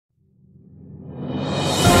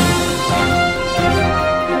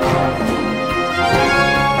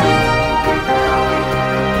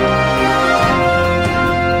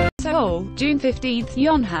15,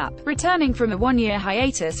 Yonhap, returning from a one-year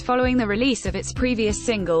hiatus following the release of its previous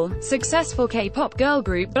single. Successful K-pop girl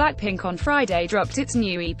group BLACKPINK on Friday dropped its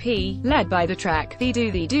new EP, led by the track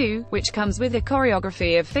ddu-du-du, which comes with a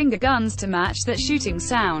choreography of finger guns to match that shooting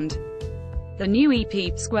sound. The new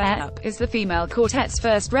EP, Square Up, is the female quartet's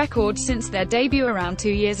first record since their debut around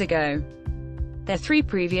 2 years ago. Their 3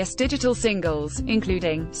 previous digital singles,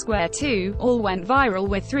 including Square 2, all went viral,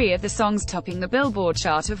 with 3 of the songs topping the Billboard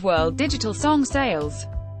chart of world digital song sales.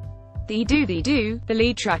 ddu-du-du, the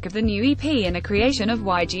lead track of the new EP and a creation of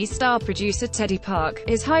YG star producer Teddy Park,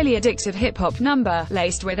 is highly addictive hip-hop number,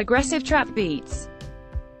 laced with aggressive trap beats.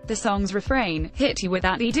 The song's refrain, "Hit you with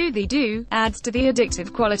that ddu-du-du," adds to the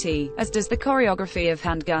addictive quality, as does the choreography of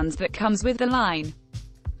handguns that comes with the line.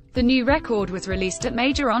 The new record was released at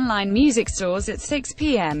major online music stores at 6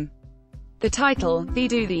 p.m. The title,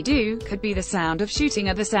 ddu-du-du, could be the sound of shooting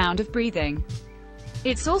or the sound of breathing.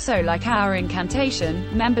 "It's also like our incantation,"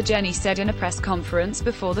 member Jenny said in a press conference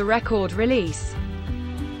before the record release.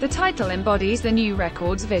 The title embodies the new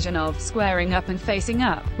record's vision of squaring up and facing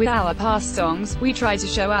up. "With our past songs, we try to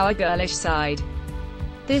show our girlish side.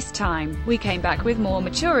 This time, we came back with more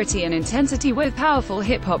maturity and intensity, with powerful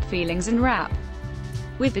hip-hop feelings and rap.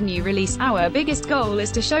 With the new release, our biggest goal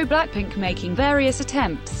is to show BLACKPINK making various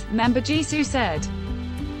attempts," member Jisoo said.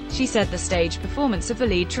 She said the stage performance of the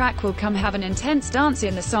lead track will have an intense dance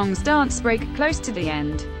in the song's dance break, close to the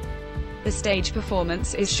end. "The stage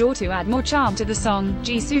performance is sure to add more charm to the song,"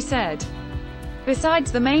 Jisoo said.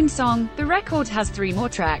 Besides the main song, the record has 3 more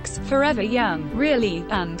tracks: Forever Young, Really,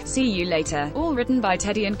 and See You Later, all written by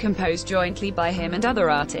Teddy and composed jointly by him and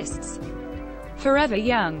other artists. Forever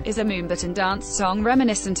Young is a Moombahton dance song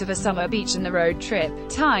reminiscent of a summer beach and the road trip,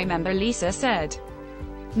 Thai member Lisa said.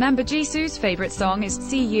 Member Jisoo's favorite song is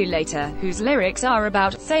See You Later, whose lyrics are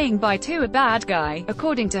about saying bye to a bad guy,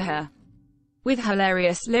 according to her. With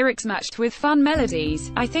hilarious lyrics matched with fun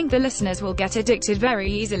melodies, I think the listeners will get addicted very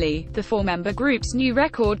easily. The 4-member group's new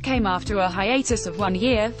record came after a hiatus of 1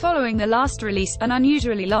 year following the last release, an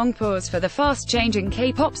unusually long pause for the fast-changing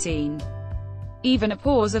K-pop scene. Even a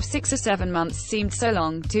pause of 6 or 7 months seemed so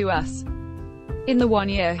long to us. In the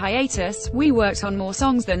 1-year hiatus, we worked on more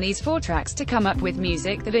songs than these 4 tracks to come up with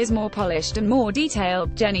music that is more polished and more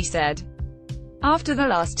detailed, Jenny said. After the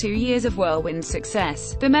last 2 years of whirlwind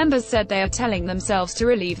success, the members said they are telling themselves to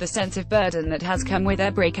relieve the sense of burden that has come with their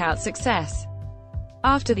breakout success.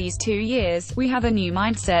 "After these 2 years, we have a new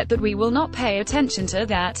mindset that we will not pay attention to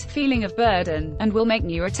that feeling of burden, and will make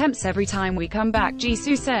new attempts every time we come back,"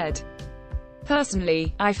 Jisoo said.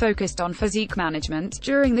 "Personally, I focused on physique management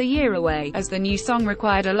during the year away, as the new song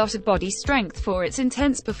required a lot of body strength for its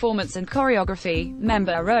intense performance and choreography,"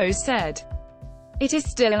 member Rose said. "It is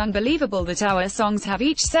still unbelievable that our songs have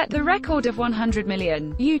each set the record of 100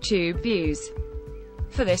 million YouTube views.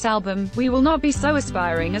 For this album, we will not be so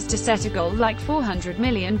aspiring as to set a goal like 400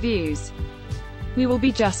 million views. We will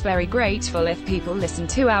be just very grateful if people listen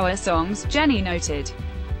to our songs," Jenny noted.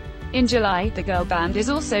 In July, the girl band is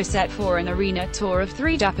also set for an arena tour of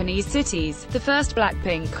 3 Japanese cities, the first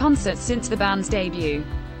BLACKPINK concert since the band's debut.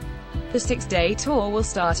 The 6-day tour will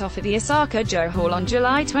start off at the Osaka Joe Hall on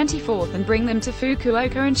July 24 and bring them to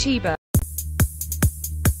Fukuoka and Chiba.